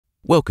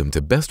Welcome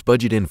to Best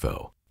Budget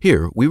Info.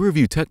 Here, we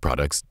review tech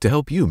products to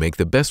help you make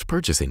the best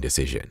purchasing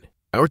decision.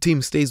 Our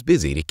team stays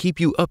busy to keep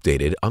you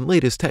updated on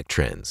latest tech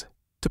trends.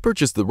 To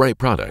purchase the right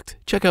product,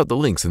 check out the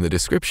links in the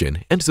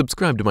description and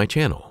subscribe to my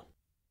channel.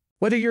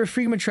 Whether you're a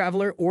frequent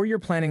traveler or you're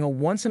planning a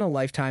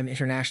once-in-a-lifetime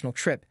international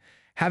trip,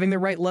 having the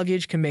right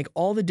luggage can make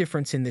all the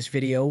difference. In this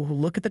video, we'll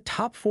look at the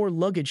top 4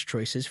 luggage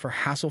choices for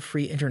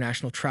hassle-free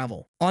international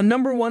travel. On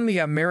number 1, we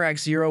have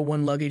Merax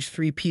 01 Luggage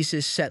 3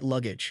 Pieces Set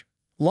Luggage.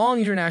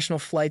 Long international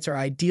flights are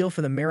ideal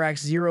for the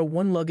Merax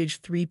 01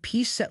 Luggage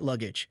 3-piece set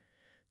luggage.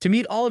 To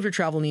meet all of your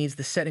travel needs,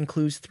 the set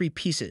includes 3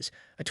 pieces,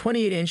 a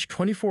 28-inch,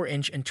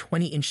 24-inch, and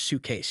 20-inch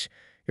suitcase.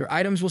 Your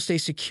items will stay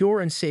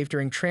secure and safe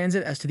during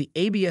transit as to the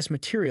ABS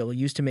material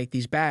used to make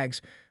these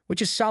bags,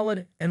 which is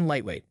solid and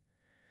lightweight.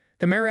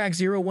 The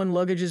Merax 01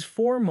 Luggage's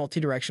 4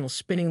 multi-directional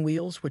spinning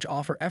wheels, which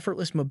offer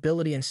effortless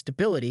mobility and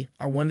stability,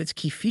 are one of its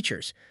key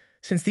features.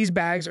 Since these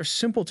bags are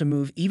simple to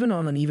move even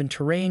on uneven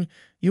terrain,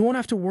 you won't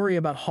have to worry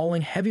about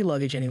hauling heavy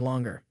luggage any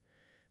longer.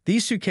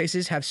 These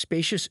suitcases have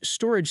spacious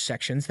storage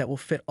sections that will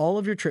fit all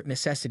of your trip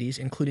necessities,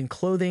 including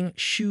clothing,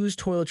 shoes,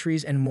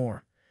 toiletries, and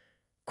more.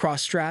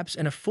 Cross straps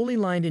and a fully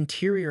lined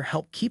interior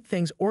help keep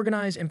things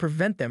organized and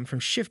prevent them from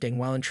shifting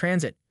while in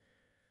transit.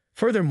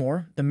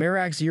 Furthermore, the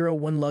Merax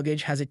 01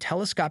 luggage has a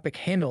telescopic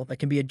handle that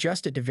can be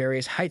adjusted to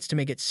various heights to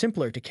make it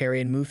simpler to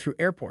carry and move through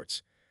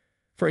airports.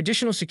 For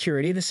additional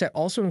security, the set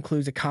also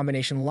includes a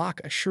combination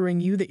lock, assuring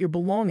you that your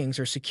belongings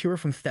are secure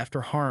from theft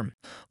or harm.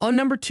 On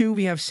number 2,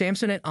 we have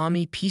Samsonite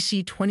Omni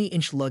PC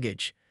 20-inch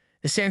luggage.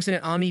 The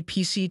Samsonite Omni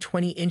PC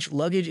 20-inch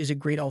luggage is a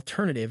great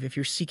alternative if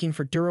you're seeking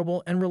for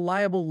durable and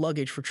reliable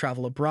luggage for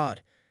travel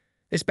abroad.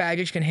 This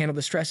baggage can handle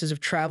the stresses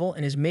of travel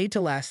and is made to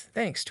last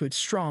thanks to its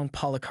strong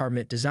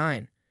polycarbonate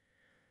design.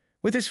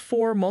 With its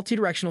 4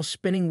 multi-directional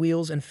spinning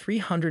wheels and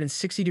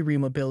 360-degree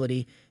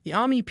mobility, the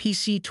Omni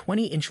PC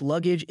 20-inch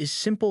luggage is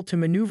simple to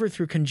maneuver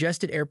through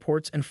congested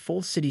airports and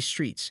full city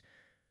streets.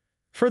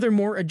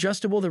 Furthermore,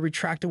 adjustable, the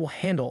retractable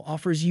handle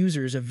offers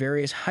users of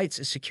various heights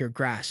a secure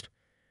grasp.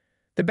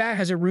 The bag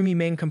has a roomy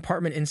main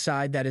compartment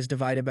inside that is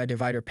divided by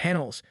divider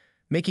panels,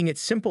 making it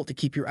simple to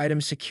keep your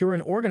items secure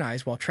and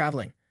organized while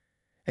traveling.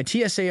 A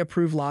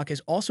TSA-approved lock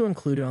is also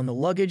included on the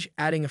luggage,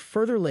 adding a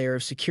further layer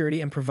of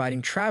security and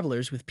providing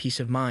travelers with peace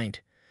of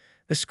mind.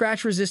 The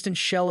scratch-resistant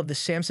shell of the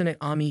Samsonite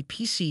Omni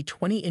PC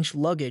 20-inch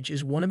luggage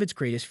is one of its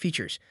greatest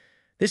features.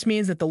 This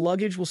means that the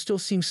luggage will still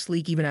seem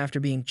sleek even after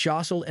being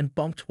jostled and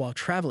bumped while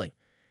traveling.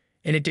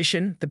 In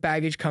addition, the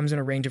baggage comes in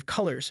a range of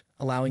colors,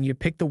 allowing you to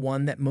pick the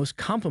one that most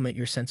complement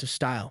your sense of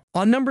style.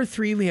 On number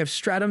 3, we have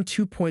Stratum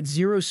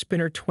 2.0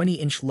 Spinner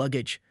 20-inch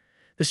luggage.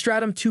 The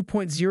Stratum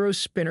 2.0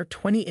 Spinner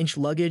 20-inch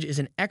luggage is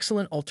an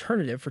excellent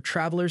alternative for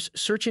travelers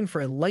searching for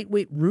a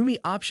lightweight, roomy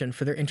option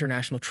for their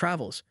international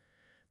travels.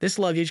 This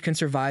luggage can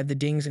survive the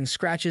dings and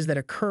scratches that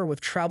occur with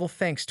travel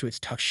thanks to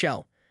its tough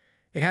shell.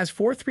 It has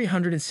 4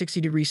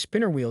 360-degree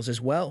spinner wheels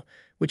as well,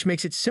 which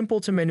makes it simple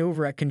to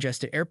maneuver at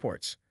congested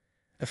airports.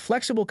 The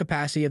flexible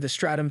capacity of the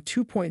Stratum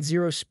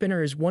 2.0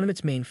 Spinner is one of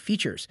its main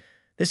features.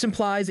 This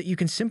implies that you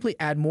can simply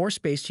add more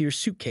space to your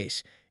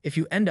suitcase if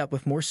you end up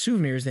with more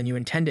souvenirs than you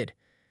intended.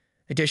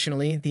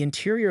 Additionally, the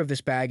interior of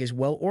this bag is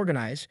well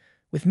organized,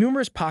 with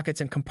numerous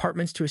pockets and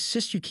compartments to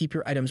assist you keep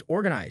your items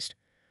organized.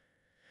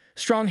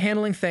 Strong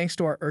handling thanks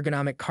to our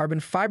ergonomic carbon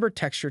fiber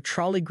texture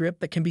trolley grip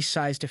that can be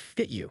sized to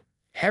fit you.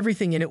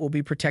 Everything in it will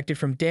be protected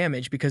from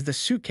damage because the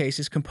suitcase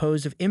is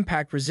composed of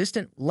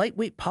impact-resistant,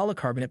 lightweight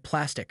polycarbonate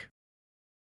plastic.